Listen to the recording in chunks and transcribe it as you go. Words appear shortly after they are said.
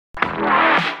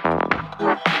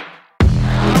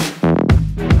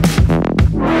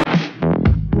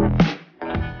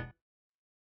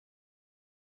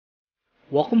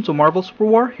Welcome to Marvel Super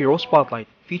War Hero Spotlight,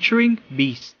 featuring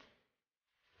Beast.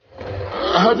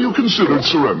 Have you considered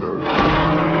surrender?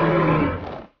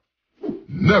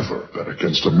 Never bet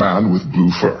against a man with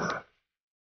blue fur.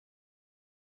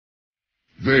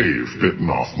 They've bitten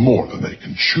off more than they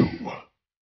can chew.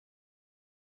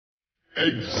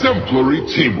 Exemplary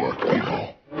teamwork,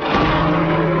 people.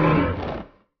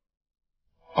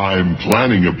 I'm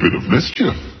planning a bit of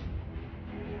mischief.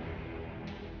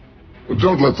 But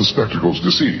don't let the spectacles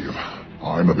deceive.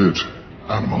 I'm a bit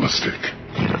animalistic.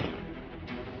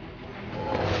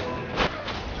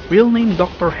 Real name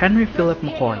Dr. Henry Philip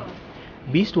McCoy.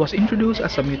 Beast was introduced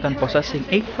as a mutant possessing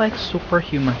ape-like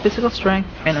superhuman physical strength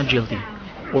and agility,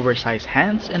 oversized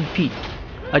hands and feet,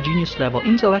 a genius-level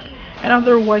intellect, and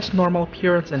otherwise normal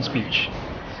appearance and speech,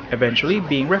 eventually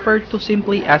being referred to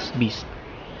simply as Beast.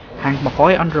 Hank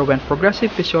McCoy underwent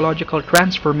progressive physiological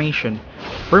transformation,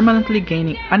 permanently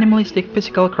gaining animalistic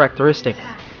physical characteristics.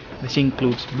 This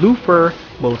includes blue fur,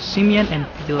 both simian and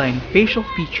feline facial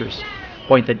features,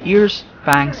 pointed ears,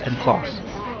 fangs, and claws.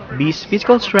 Beast's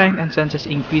physical strength and senses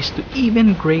increased to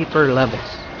even greater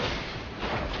levels.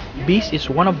 Beast is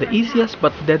one of the easiest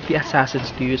but deadly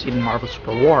assassins to use in Marvel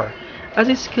Super War, as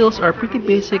his skills are pretty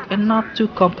basic and not too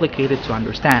complicated to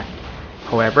understand.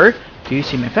 However, to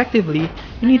use him effectively,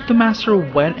 you need to master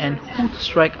when and who to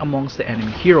strike amongst the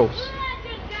enemy heroes.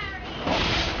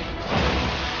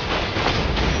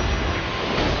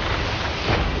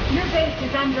 Your base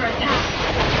is under attack.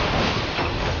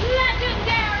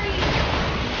 Legendary!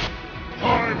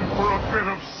 Time for a bit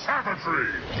of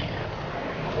savagery!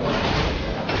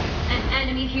 An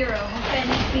enemy hero has been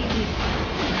defeated.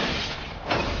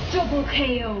 Double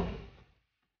KO.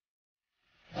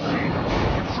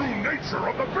 The true nature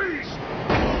of the beast!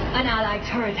 An allied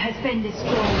turret has been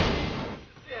destroyed.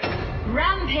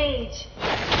 Rampage.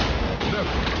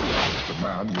 Never against a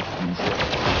man with blue fur.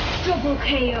 Double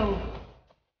KO.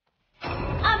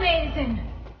 Amazing.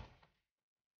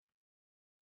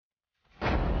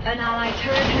 An allied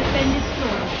turret has been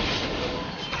destroyed.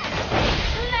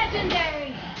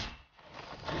 Legendary.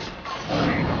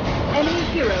 Enemy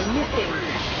hero missing.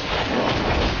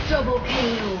 Double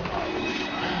KO.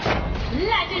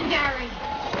 Legendary.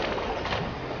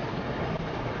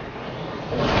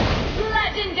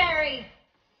 Legendary.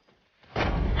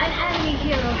 An enemy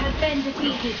hero has been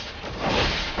defeated.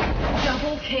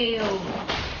 Double KO.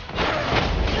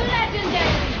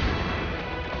 Legendary.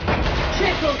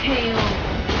 Triple KO.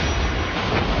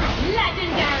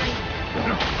 Legendary.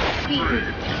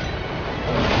 Defeated.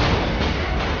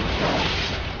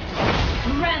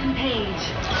 Rampage.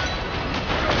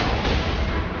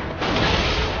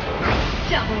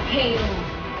 Double KO.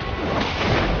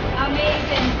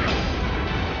 Amazing.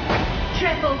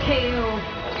 Triple KO.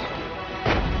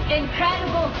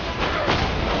 Incredible.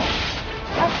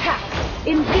 Attack.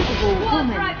 Invisible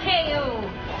woman. Ultra KO.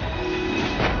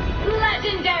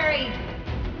 Legendary.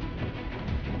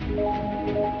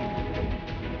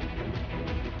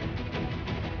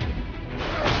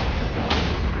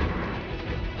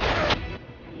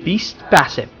 Beast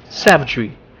passive,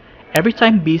 Savagery. Every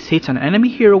time Beast hits an enemy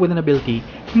hero with an ability,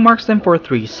 he marks them for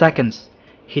 3 seconds.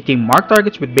 Hitting marked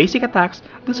targets with basic attacks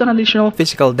does an additional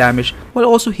physical damage while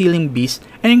also healing Beast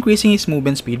and increasing his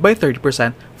movement speed by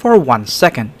 30% for 1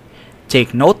 second.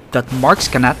 Take note that marks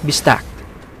cannot be stacked.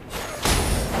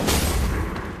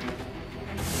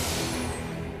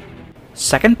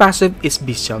 Second passive is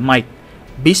Bestial Might.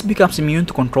 Beast becomes immune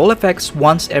to control effects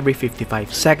once every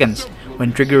 55 seconds.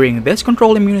 When triggering this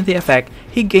control immunity effect,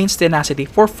 he gains tenacity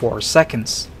for 4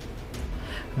 seconds.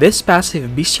 This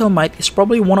passive Bestial Might is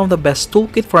probably one of the best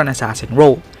toolkit for an assassin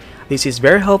role. This is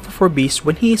very helpful for Beast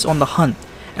when he is on the hunt,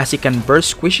 as he can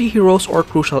burst squishy heroes or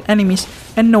crucial enemies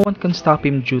and no one can stop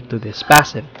him due to this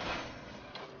passive.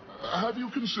 Have you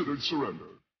considered surrender?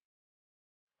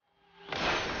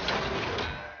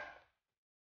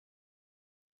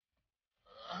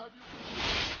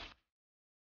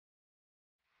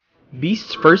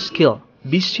 Beast's first skill,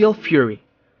 Bestial Fury.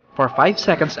 For 5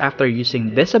 seconds after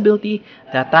using this ability,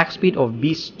 the attack speed of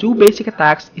Beast's 2 basic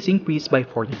attacks is increased by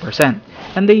 40%,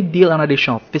 and they deal an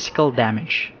additional physical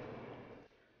damage.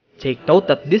 Take note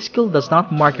that this skill does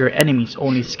not mark your enemies,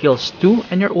 only skills 2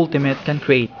 and your ultimate can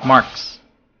create marks.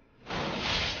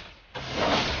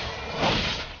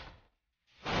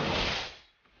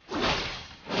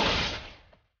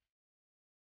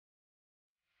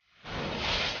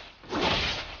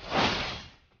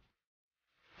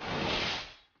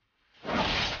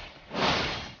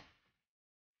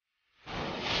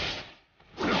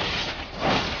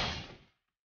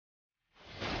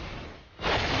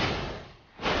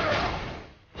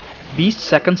 Beast's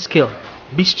second skill,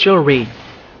 Bestial Raid.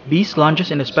 Beast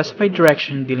lunges in a specified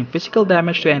direction, dealing physical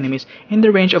damage to enemies in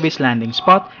the range of his landing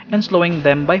spot and slowing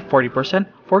them by 40%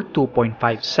 for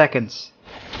 2.5 seconds.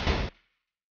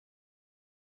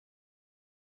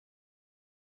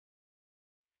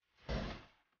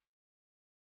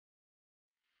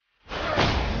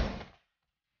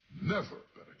 Never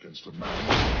bet against a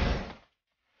man.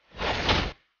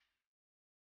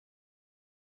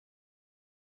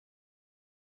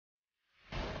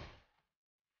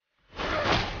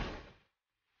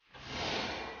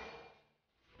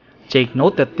 Take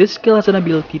note that this skill has an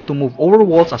ability to move over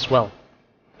walls as well.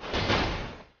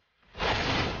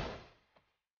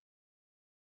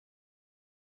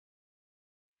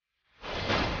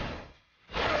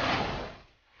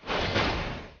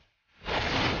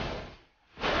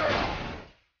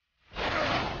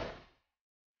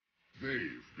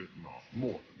 They've bitten off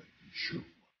more than they can chew.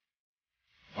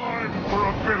 Time for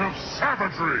a bit of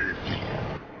savagery!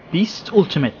 Beast's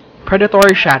ultimate,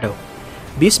 Predatory Shadow.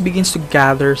 Beast begins to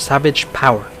gather savage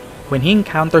power. When he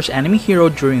encounters enemy hero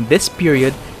during this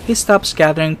period, he stops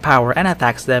gathering power and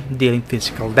attacks them, dealing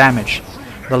physical damage.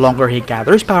 The longer he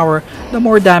gathers power, the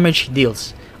more damage he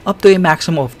deals, up to a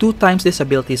maximum of 2 times this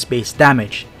ability's base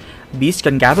damage. Beast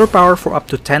can gather power for up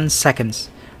to 10 seconds.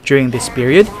 During this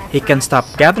period, he can stop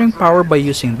gathering power by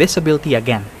using this ability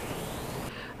again.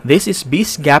 This is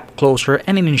Beast's Gap Closer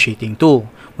and Initiating tool.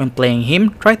 When playing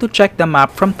him, try to check the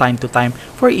map from time to time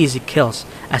for easy kills,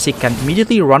 as he can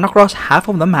immediately run across half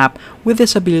of the map with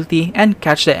this ability and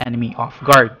catch the enemy off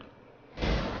guard.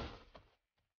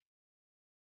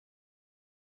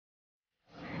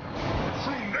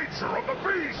 True nature of the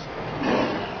beast!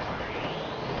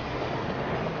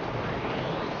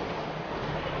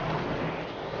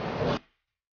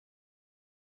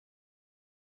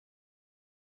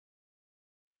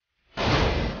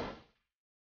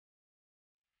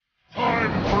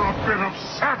 Time for a bit of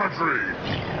savagery!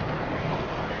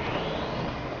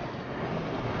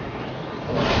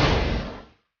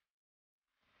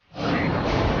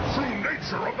 True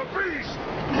nature of the beast!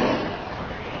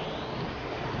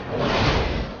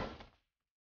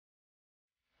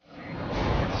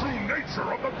 True nature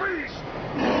of the beast!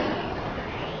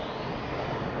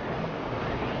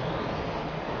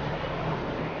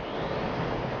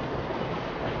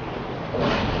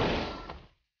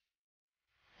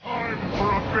 Time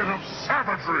for a bit of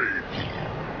savagery!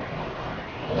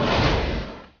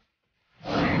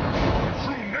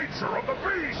 True nature of the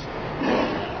beast!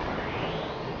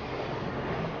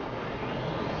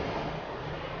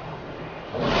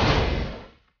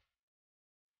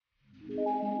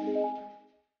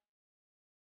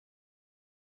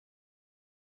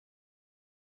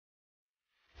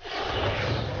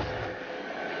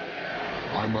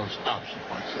 I must absent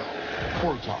myself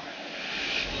for a time.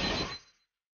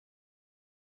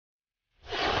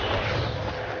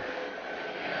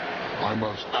 I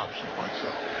must absent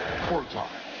myself for a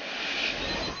time.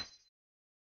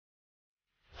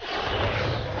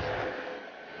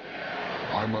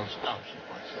 I must absent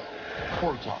myself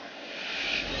for a time.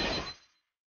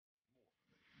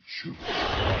 Shoot.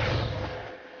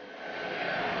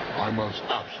 I must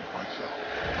absent myself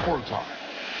for a time.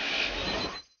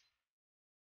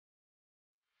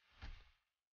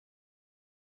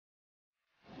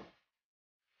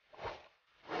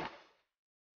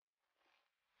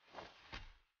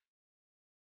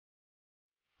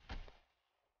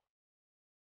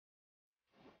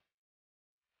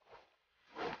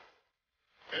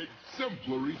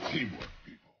 Exemplary teamwork,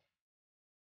 people.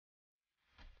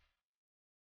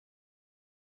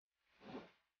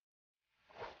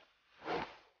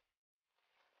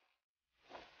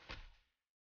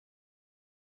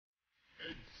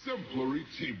 Exemplary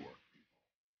teamwork.